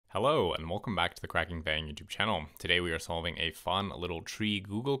Hello and welcome back to the Cracking FAANG YouTube channel. Today we are solving a fun little tree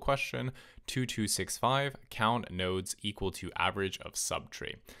Google question, 2265, count nodes equal to average of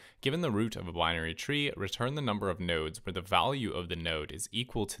subtree. Given the root of a binary tree, return the number of nodes where the value of the node is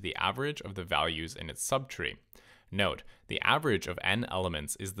equal to the average of the values in its subtree. Note, the average of n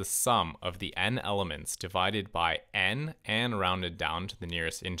elements is the sum of the n elements divided by n and rounded down to the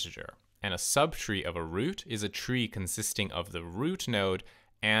nearest integer. And a subtree of a root is a tree consisting of the root node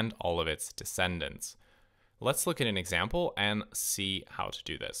and all of its descendants. Let's look at an example and see how to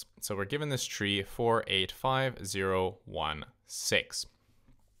do this. So we're given this tree 4, 8, 5, 0, 1, 6.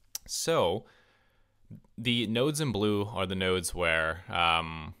 So the nodes in blue are the nodes where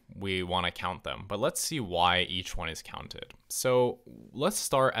we want to count them, but let's see why each one is counted. So let's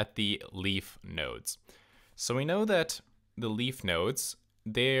start at the leaf nodes. So we know that the leaf nodes,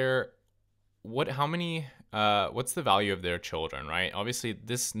 what's the value of their children, right? Obviously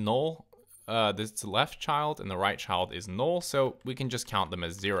this null, this left child and the right child is null, so we can just count them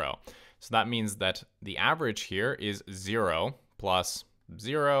as 0. So that means that the average here is 0 plus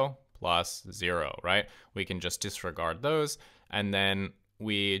 0 plus 0, right? We can just disregard those, and then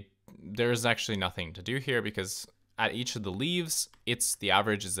there's actually nothing to do here because at each of the leaves, the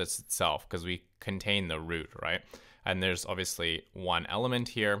average is itself because we contain the root, right? And there's obviously one element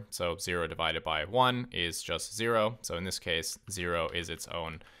here, so 0 divided by 1 is just 0. So in this case, 0 is its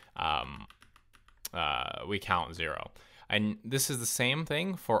own, we count 0. And this is the same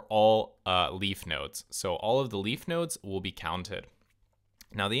thing for all leaf nodes. So all of the leaf nodes will be counted.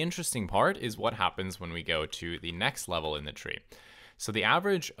 Now the interesting part is what happens when we go to the next level in the tree. So the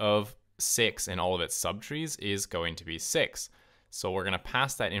average of 6 in all of its subtrees is going to be 6. So we're going to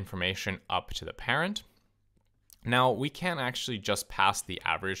pass that information up to the parent. Now, we can't actually just pass the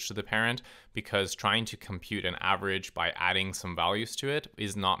average to the parent because trying to compute an average by adding some values to it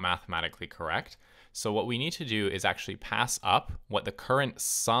is not mathematically correct. So what we need to do is actually pass up what the current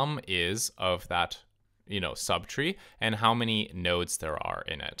sum is of that, subtree and how many nodes there are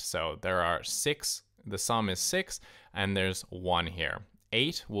in it. So there are 6, the sum is 6, and there's 1 here.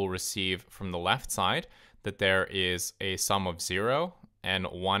 8 will receive from the left side that there is a sum of 0 and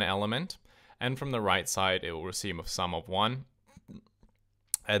 1 element. And from the right side, it will receive a sum of 1,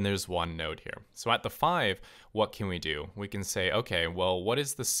 and there's 1 node here. So at the 5, what can we do? We can say, okay, well, what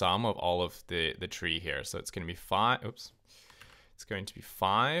is the sum of all of the tree here? So it's going to be 5, it's going to be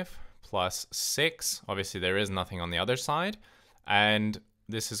 5 plus 6. Obviously, there is nothing on the other side, and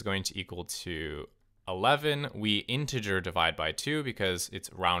this is going to equal to 11. We integer divide by 2 because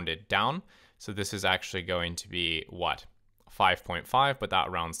it's rounded down. So this is actually going to be what? 5.5, but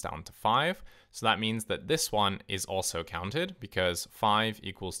that rounds down to 5. So that means that this one is also counted because 5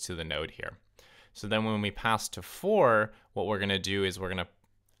 equals to the node here. So then when we pass to 4, what we're going to do is we're going to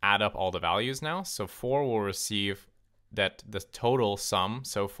add up all the values now. So 4 will receive that the total sum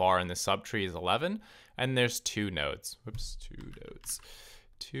so far in the subtree is 11, and there's 2 nodes. Whoops,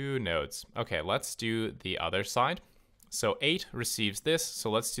 2 nodes. Okay, let's do the other side. So 8 receives this, so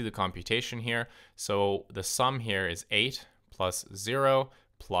let's do the computation here. So the sum here is 8 plus 0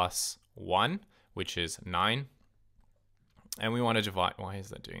 plus 1, which is 9. And we want to divide, why is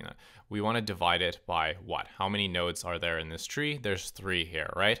that doing that? We want to divide it by what? How many nodes are there in this tree? There's 3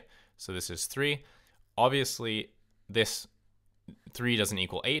 here, right? So this is 3. Obviously, this 3 doesn't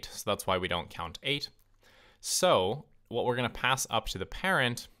equal 8, so that's why we don't count 8. So what we're going to pass up to the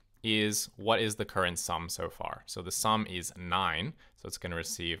parent is what is the current sum so far. So the sum is 9, so it's going to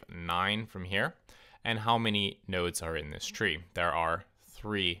receive 9 from here. And how many nodes are in this tree? There are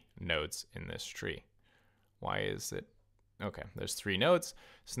 3 nodes in this tree. Why is it? Okay, there's 3 nodes.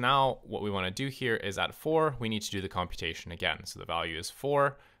 So now what we want to do here is at 4, we need to do the computation again. So the value is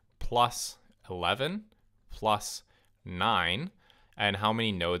 4 plus 11 plus 9. And how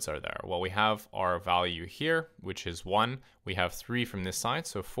many nodes are there? Well, we have our value here, which is 1. We have 3 from this side,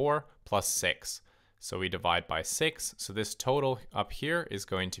 so 4 plus 6. So we divide by 6. So this total up here is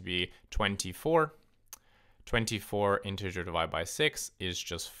going to be 24. 24 integer divided by 6 is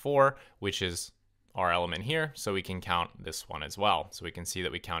just 4, which is our element here. So we can count this one as well. So we can see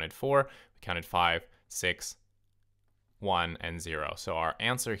that we counted 4, we counted 5, 6, 1, and 0. So our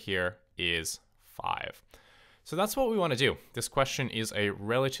answer here is 5. So that's what we want to do. This question is a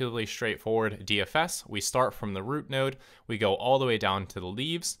relatively straightforward DFS. We start from the root node, we go all the way down to the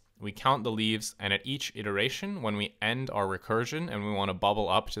leaves, we count the leaves, and at each iteration, when we end our recursion and we want to bubble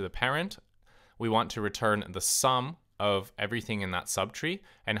up to the parent, we want to return the sum of everything in that subtree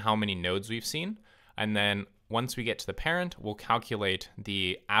and how many nodes we've seen. And then once we get to the parent, we'll calculate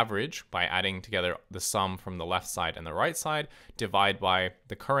the average by adding together the sum from the left side and the right side, divide by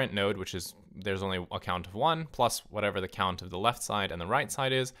the current node, which is there's only a count of 1, plus whatever the count of the left side and the right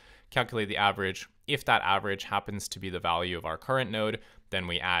side is, calculate the average. If that average happens to be the value of our current node, then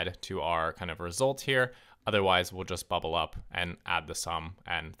we add to our kind of result here. Otherwise, we'll just bubble up and add the sum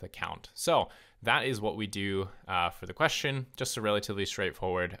and the count. So that is what we do for the question. Just a relatively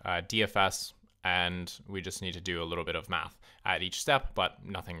straightforward DFS, and we just need to do a little bit of math at each step, but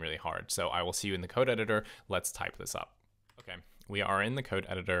nothing really hard. So I will see you in the code editor. Let's type this up. Okay, we are in the code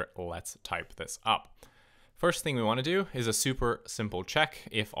editor. Let's type this up. First thing we want to do is a super simple check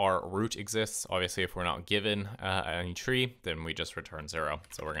if our root exists. Obviously, if we're not given any tree, then we just return 0.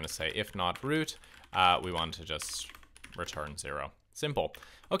 So we're going to say if not root, we want to just return 0. Simple.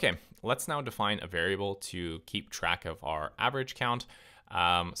 Okay, let's now define a variable to keep track of our average count.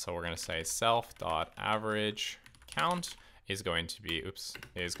 So we're going to say self.average count is going to be,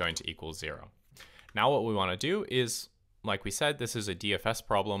 is going to equal 0. Now what we want to do is, like we said, this is a DFS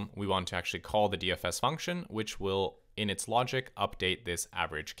problem. We want to actually call the DFS function, which will, in its logic, update this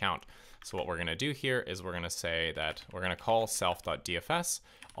average count. So what we're going to do here is we're going to say that we're going to call self.dfs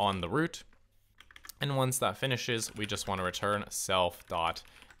on the root. And once that finishes, we just want to return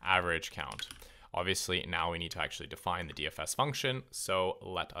self.average count. Obviously, now we need to actually define the DFS function. So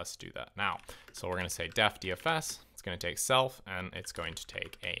let us do that now. So we're going to say def DFS. It's going to take self, and it's going to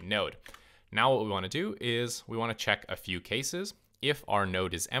take a node. Now what we want to do is we want to check a few cases. If our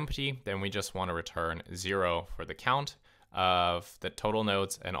node is empty, then we just want to return 0 for the count of the total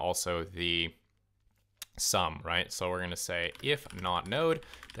nodes and also the sum, right? So we're going to say if not node,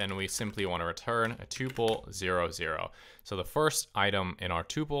 then we simply want to return a tuple 0, 0. So the first item in our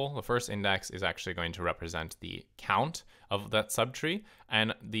tuple, the first index, is actually going to represent the count of that subtree,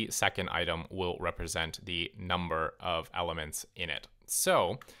 and the second item will represent the number of elements in it.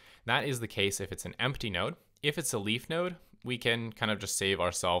 So that is the case if it's an empty node. If it's a leaf node, we can kind of just save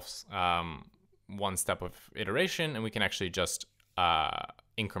ourselves one step of iteration, and we can actually just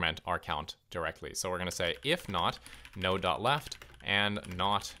increment our count directly. So we're going to say if not node.left and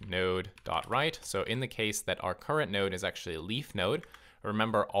not node.right. So in the case that our current node is actually a leaf node,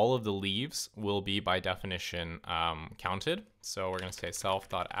 remember all of the leaves will be by definition counted. So we're going to say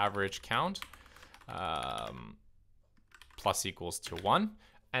self.average count plus equals to 1.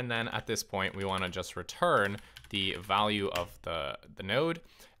 And then at this point, we want to just return the value of the node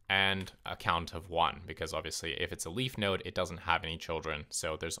and a count of 1, because obviously if it's a leaf node, it doesn't have any children.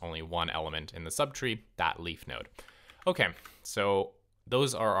 So there's only one element in the subtree, that leaf node. Okay, so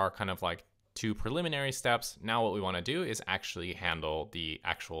those are our kind of like 2 preliminary steps. Now what we want to do is actually handle the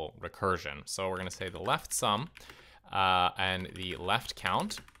actual recursion. So we're going to say the left sum and the left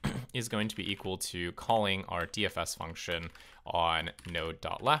count is going to be equal to calling our DFS function on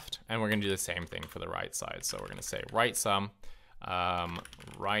node.left, and we're going to do the same thing for the right side. So we're going to say right sum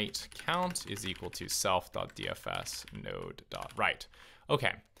right count is equal to self.dfs node.right.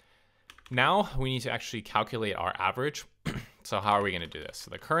 Okay, now we need to actually calculate our average. So how are we going to do this? So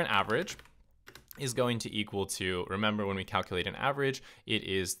the current average is going to equal to, remember when we calculate an average, it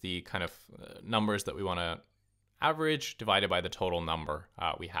is the kind of numbers that we want to average divided by the total number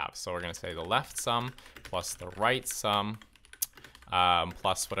we have. So we're going to say the left sum plus the right sum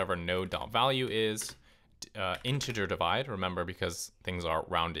plus whatever node.value is, integer divide, remember, because things are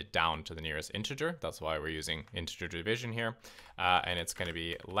rounded down to the nearest integer. That's why we're using integer division here. And it's going to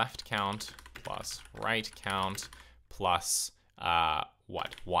be left count plus right count plus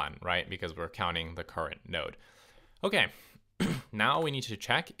 1, right? Because we're counting the current node. Okay, now we need to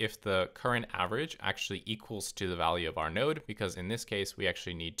check if the current average actually equals to the value of our node, because in this case, we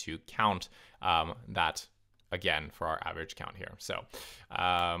actually need to count that again for our average count here. So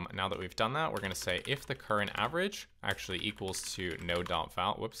now that we've done that, we're going to say if the current average actually equals to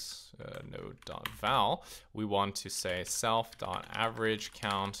node.val, node.val, we want to say self.average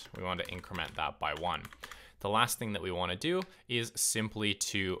count. We want to increment that by 1. The last thing that we want to do is simply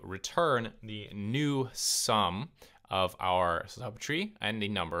to return the new sum of our subtree and the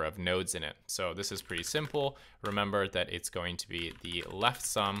number of nodes in it. So this is pretty simple. Remember that it's going to be the left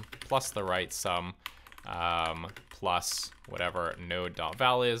sum plus the right sum plus whatever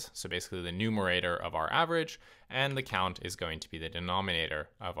node.val is. So basically the numerator of our average, and the count is going to be the denominator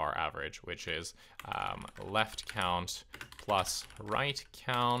of our average, which is left count plus right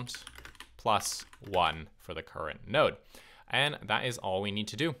count plus 1 for the current node. And that is all we need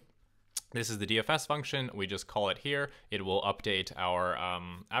to do. This is the DFS function. We just call it here. It will update our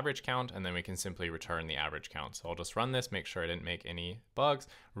average count, and then we can simply return the average count. So I'll just run this, make sure I didn't make any bugs.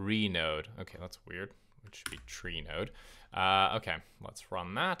 Renode. Okay, that's weird. which should be tree node. Okay, let's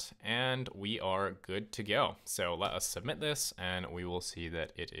run that, and we are good to go. So let us submit this, and we will see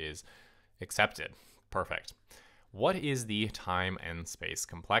that it is accepted. Perfect. What is the time and space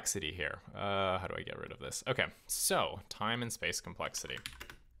complexity here? How do I get rid of this? Okay, so time and space complexity.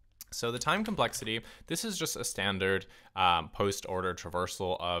 So the time complexity, this is just a standard post-order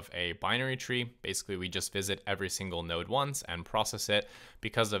traversal of a binary tree. Basically, we just visit every single node once and process it.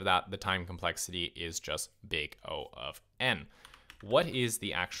 Because of that, the time complexity is just big O of n. What is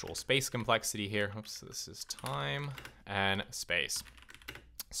the actual space complexity here? Oops, this is time and space.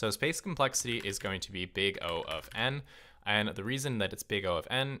 So space complexity is going to be big O of n. And the reason that it's big O of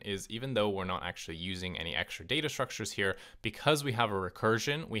n is even though we're not actually using any extra data structures here, because we have a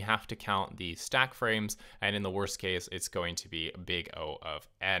recursion, we have to count the stack frames. And in the worst case, it's going to be big O of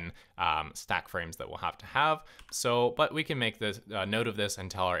n stack frames that we'll have to have. So, but we can make this note of this and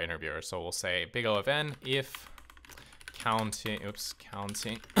tell our interviewer. So we'll say big O of n if counting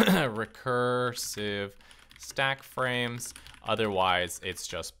recursive stack frames. Otherwise, it's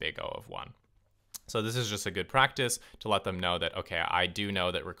just big O of 1. So this is just a good practice to let them know that, okay, I do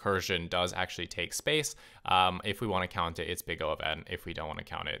know that recursion does actually take space. If we want to count it, it's big O of n. If we don't want to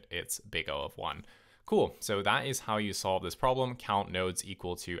count it, it's big O of 1. Cool. So that is how you solve this problem. Count nodes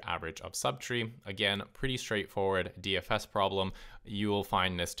equal to average of subtree. Again, pretty straightforward DFS problem. You will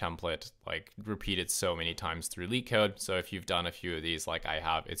find this template like repeated so many times through Leetcode. So if you've done a few of these like I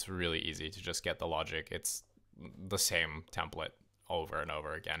have, it's really easy to just get the logic. It's the same template over and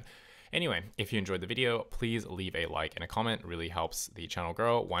over again. Anyway, if you enjoyed the video, please leave a like and a comment. It really helps the channel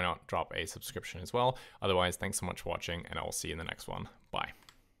grow. Why not drop a subscription as well? Otherwise, thanks so much for watching, and I will see you in the next one. Bye.